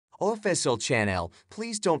Official channel,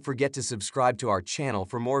 please don't forget to subscribe to our channel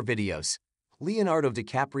for more videos. Leonardo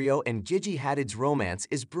DiCaprio and Gigi Hadid's romance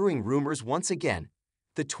is brewing rumors once again.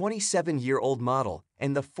 The 27-year-old model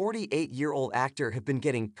and the 48-year-old actor have been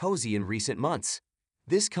getting cozy in recent months.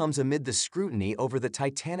 This comes amid the scrutiny over the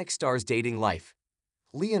Titanic star's dating life.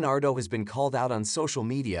 Leonardo has been called out on social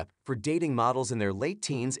media for dating models in their late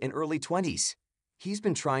teens and early 20s. He's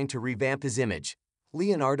been trying to revamp his image.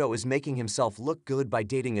 Leonardo is making himself look good by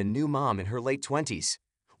dating a new mom in her late 20s.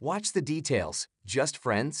 Watch the details. Just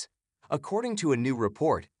friends? According to a new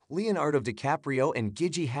report, Leonardo DiCaprio and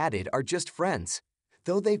Gigi Hadid are just friends.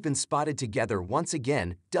 Though they've been spotted together once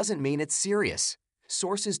again, doesn't mean it's serious.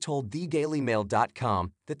 Sources told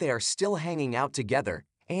thedailymail.com that they are still hanging out together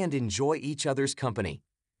and enjoy each other's company.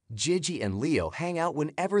 Gigi and Leo hang out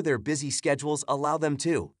whenever their busy schedules allow them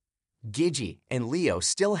to. Gigi and Leo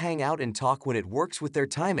still hang out and talk when it works with their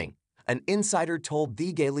timing, an insider told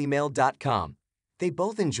thedailymail.com. They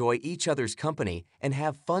both enjoy each other's company and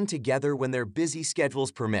have fun together when their busy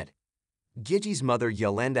schedules permit. Gigi's mother,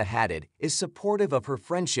 Yolanda Hadid, is supportive of her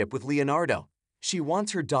friendship with Leonardo. She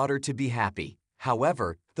wants her daughter to be happy.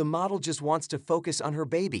 However, the model just wants to focus on her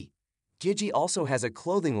baby. Gigi also has a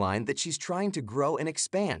clothing line that she's trying to grow and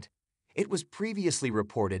expand. It was previously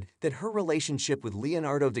reported that her relationship with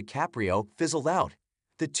Leonardo DiCaprio fizzled out.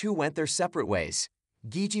 The two went their separate ways.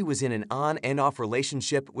 Gigi was in an on and off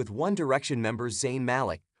relationship with One Direction member Zayn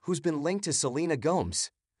Malik, who's been linked to Selena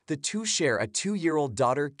Gomez. The two share a 2-year-old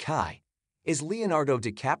daughter, Kai. Is Leonardo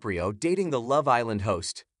DiCaprio dating the Love Island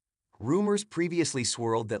host? Rumors previously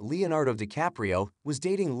swirled that Leonardo DiCaprio was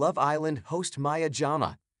dating Love Island host Maya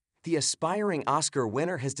Jama. The aspiring Oscar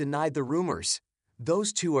winner has denied the rumors.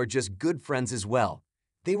 Those two are just good friends as well.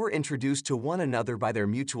 They were introduced to one another by their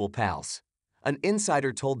mutual pals. An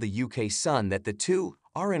insider told the UK Sun that the two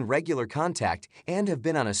are in regular contact and have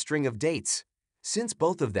been on a string of dates. Since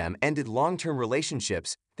both of them ended long-term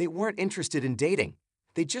relationships, they weren't interested in dating.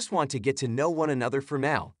 They just want to get to know one another for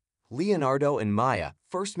now. Leonardo and Maya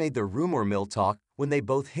first made the rumor mill talk when they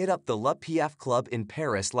both hit up the Le PF Club in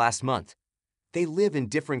Paris last month. They live in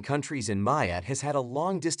different countries and Maya has had a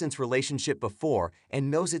long-distance relationship before and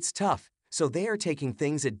knows it's tough, so they are taking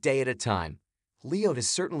things a day at a time. Leo has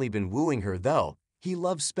certainly been wooing her though. He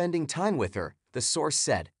loves spending time with her, the source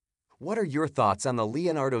said. What are your thoughts on the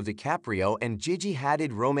Leonardo DiCaprio and Gigi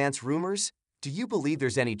Hadid romance rumors? Do you believe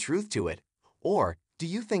there's any truth to it? Or do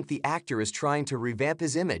you think the actor is trying to revamp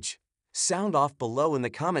his image? Sound off below in the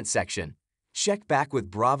comment section. Check back with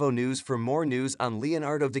Bravo News for more news on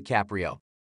Leonardo DiCaprio.